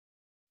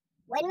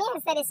When me I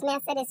say this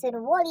with a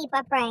whole heap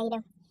of pride.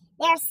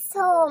 There are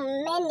so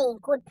many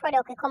good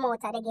products that come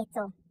out of the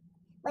ghetto.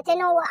 But you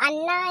know what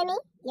annoy me?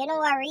 You know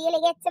what really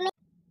gets to me?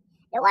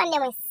 The one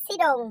that will sit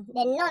down,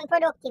 the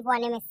non-productive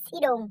one that will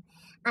sit down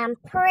and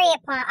pray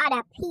for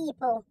other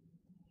people.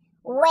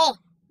 Where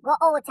go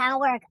out and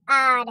work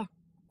hard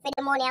for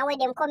the money and when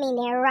them come in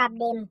and rob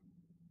them.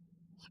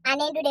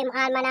 And then do them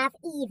all manner of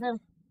evil.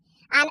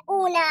 And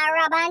owner,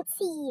 rob and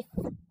thief.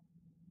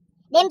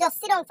 Them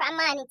just sit down from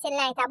morning till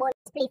night about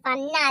spliff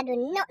and not do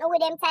nothing with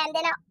them time.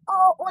 Then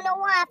who no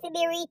want to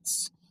be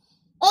rich?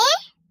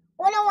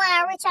 Who no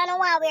want rich and no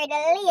want wear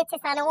the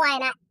latest and the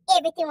wine and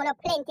everything with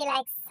plenty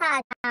like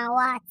salt and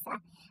water.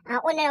 And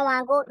who no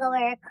want go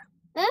work?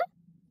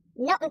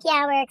 Nothing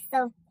can work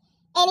so.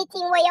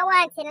 Anything where you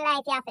want in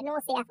life, you have to know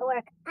so you have to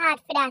work hard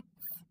for that.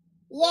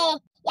 Yeah,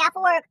 you have to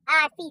work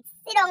hard for it.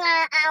 Sit down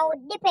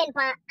and depend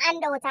on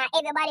handout and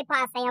everybody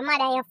pass and your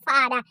mother and your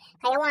father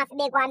because you want to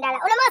make $1.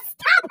 You must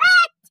stop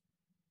it!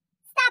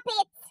 Stop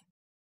it!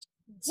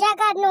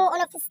 Jagad no, you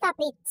have to stop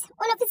it.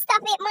 You have to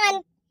stop it,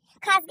 man.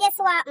 Because guess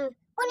what? You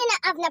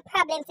don't have no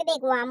problem to beg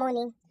one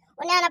money.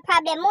 You don't have no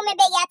problem. Mommy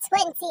beg you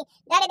 20,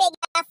 daddy beg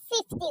you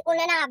 50. You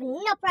don't have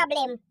no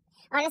problem.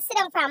 And you sit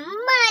down from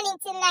morning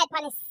till night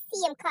on the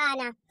same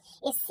corner.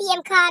 The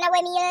same corner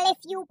when me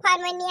left you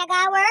pan when me I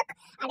go work.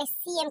 And the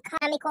same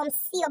corner me come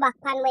see you back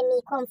pan when me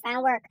come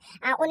from work.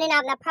 And you don't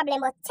have no problem.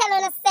 But tell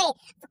you to say,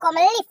 to come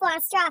lift one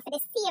straw for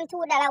the same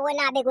 $2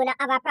 when I be going to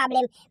have a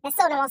problem. My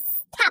son must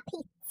stop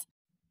it.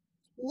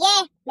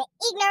 Yeah, me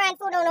ignorant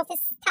food don't know if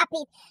stop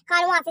it. Because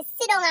I want to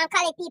sit down and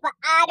call people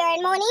hard earn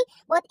money.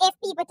 But if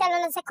people tell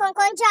you to say, come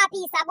draw a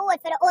piece of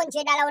board for the $100,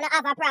 you don't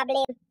have a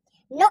problem.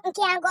 Nothing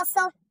can go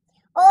so.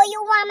 Oh,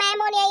 you want my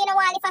money, you know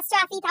what? If I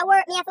start feet, I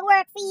work, me have to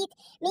work for it.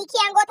 Me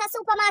can't go to the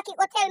supermarket,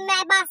 go tell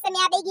my boss me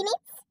I beg him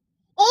it.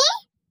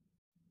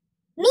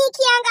 Me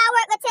can't go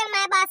work, go tell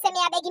my boss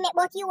me I beg him it,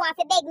 but you want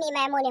to beg me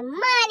my money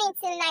morning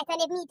till night.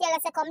 And if me tell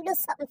us to come do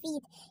something for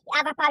it, you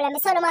have a problem.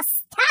 So you must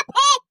stop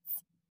it.